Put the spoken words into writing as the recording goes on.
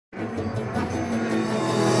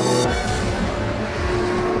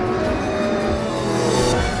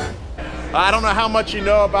I don't know how much you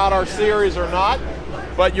know about our series or not,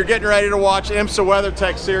 but you're getting ready to watch IMSA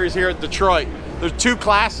WeatherTech series here at Detroit. There's two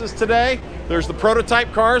classes today. There's the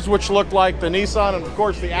prototype cars, which look like the Nissan and of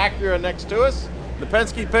course the Acura next to us, the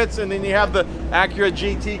Penske pits, and then you have the Acura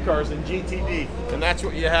GT cars and GTD, and that's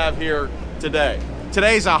what you have here today.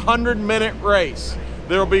 Today's a 100-minute race.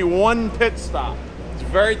 There will be one pit stop. It's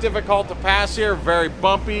very difficult to pass here, very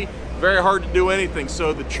bumpy, very hard to do anything.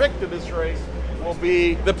 So the trick to this race will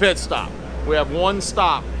be the pit stop. We have one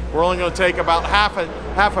stop. We're only going to take about half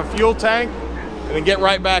a fuel tank and then get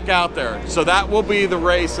right back out there. So that will be the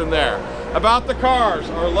race in there. About the cars,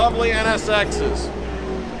 our lovely NSXs.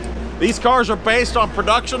 These cars are based on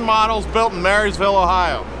production models built in Marysville,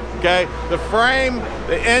 Ohio. Okay, the frame,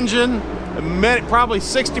 the engine, probably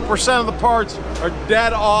 60% of the parts are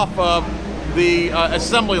dead off of the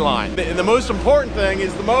assembly line. And the most important thing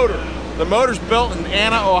is the motor. The motor's built in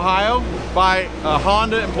Anna, Ohio by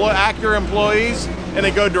Acura employees, and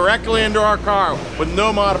they go directly into our car with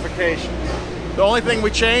no modifications. The only thing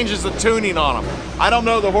we change is the tuning on them. I don't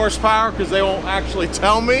know the horsepower because they won't actually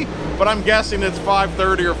tell me, but I'm guessing it's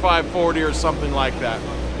 530 or 540 or something like that.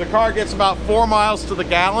 The car gets about 4 miles to the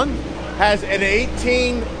gallon, has an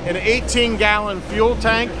 18-gallon fuel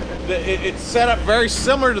tank. It's set up very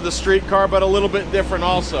similar to the street car, but a little bit different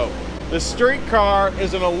also. The street car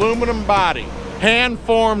is an aluminum body,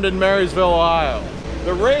 hand-formed in Marysville, Ohio.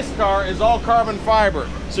 The race car is all carbon fiber,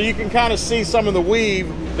 so you can kind of see some of the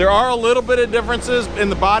weave. There are a little bit of differences in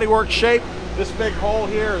the bodywork shape. This big hole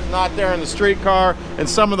here is not there in the street car, and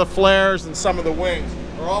some of the flares and some of the wings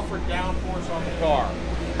are all for downforce on the car.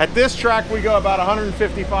 At this track, we go about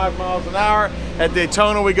 155 miles an hour. At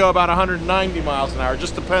Daytona, we go about 190 miles an hour. It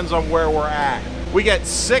just depends on where we're at. We get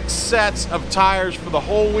 6 sets of tires for the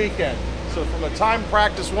whole weekend. So from the time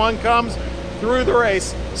practice 1 comes through the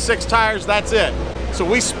race, 6 tires, that's it. So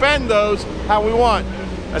we spend those how we want.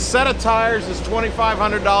 A set of tires is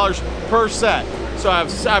 $2,500 per set. So I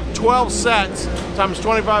have 12 sets times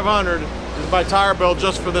 $2,500 is my tire bill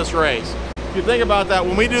just for this race. If you think about that,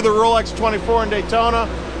 when we do the Rolex 24 in Daytona,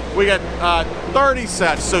 we get 30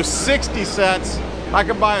 sets, so 60 sets. I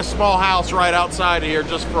can buy a small house right outside of here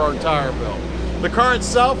just for our tire bill. The car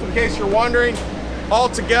itself, in case you're wondering,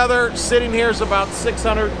 altogether, sitting here is about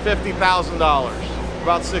 $650,000,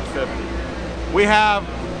 about $650,000.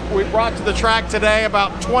 We brought to the track today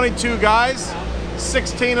about 22 guys.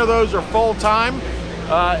 16 of those are full-time,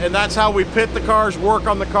 and that's how we pit the cars, work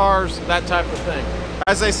on the cars, that type of thing.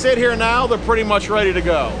 As they sit here now, they're pretty much ready to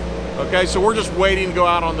go. Okay, so we're just waiting to go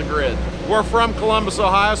out on the grid. We're from Columbus,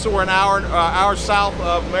 Ohio, so we're an hour south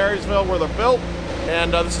of Marysville where they're built,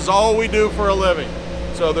 and this is all we do for a living.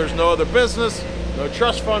 So there's no other business, no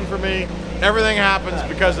trust fund for me. Everything happens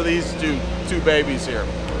because of these two babies here.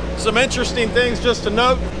 Some interesting things just to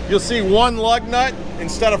note, you'll see 1 lug nut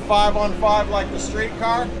instead of 5-on-5 like the street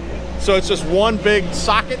car. So it's just one big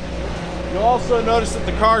socket. You'll also notice that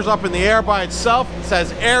the car's up in the air by itself. It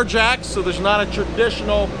says air jacks, so there's not a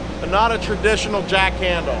traditional jack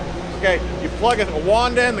handle. Okay, you plug a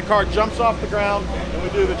wand in, the car jumps off the ground, and we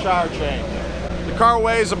do the tire change. The car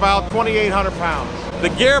weighs about 2,800 pounds. The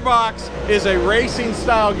gearbox is a racing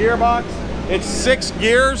style gearbox. It's 6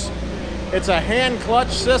 gears. It's a hand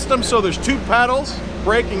clutch system, so there's 2 pedals,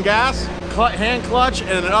 brake and gas, hand clutch,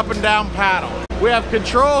 and an up and down paddle. We have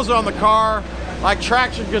controls on the car, like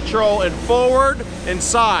traction control in forward and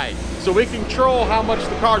side. So we control how much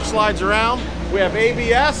the car slides around. We have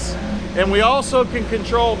ABS, and we also can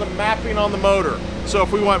control the mapping on the motor. So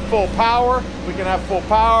if we want full power, we can have full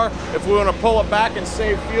power. If we want to pull it back and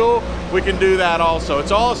save fuel, we can do that also.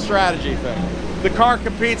 It's all a strategy thing. The car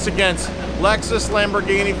competes against Lexus,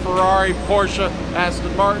 Lamborghini, Ferrari, Porsche,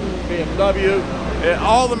 Aston Martin, BMW,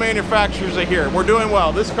 all the manufacturers are here. We're doing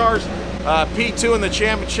well. This car's P2 in the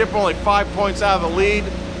championship, only 5 points out of the lead.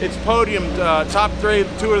 It's podium top 3,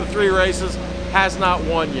 2 of the 3 races, has not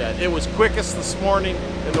won yet. It was quickest this morning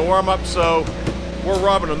in the warm-up, so we're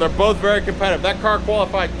rubbing them. They're both very competitive. That car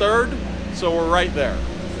qualified 3rd, so we're right there.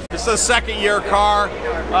 It's a 2nd-year car.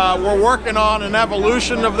 We're working on an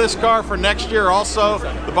evolution of this car for next year also.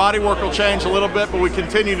 The bodywork will change a little bit, but we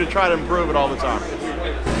continue to try to improve it all the time.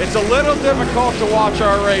 It's a little difficult to watch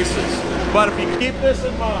our races, but if you keep this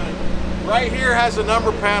in mind, right here has a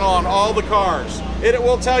number panel on all the cars. It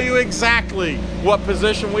will tell you exactly what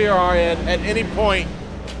position we are in at any point.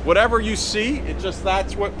 Whatever you see,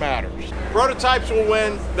 that's what matters. Prototypes will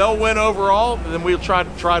win, they'll win overall, and then we'll try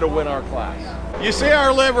to win our class. You see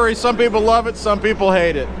our livery, some people love it, some people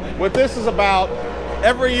hate it. What this is about,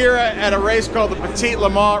 every year at a race called the Petit Le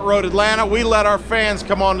Mans at Road Atlanta, we let our fans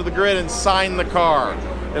come onto the grid and sign the car.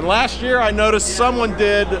 And last year I noticed someone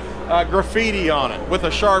did graffiti on it with a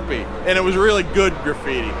Sharpie, and it was really good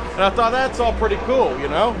graffiti. And I thought that's all pretty cool, you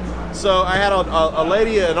know? So I had a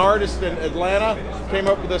lady, an artist in Atlanta, came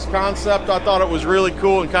up with this concept. I thought it was really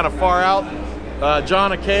cool and kind of far out.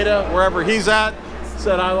 John Acada, wherever he's at,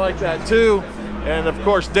 said I like that too. And of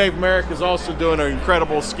course, Dave Merrick is also doing an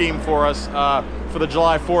incredible scheme for us for the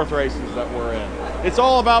July 4th races that we're in. It's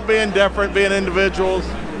all about being different, being individuals,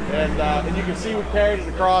 and you can see we carried it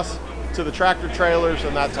across to the tractor trailers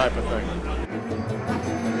and that type of thing.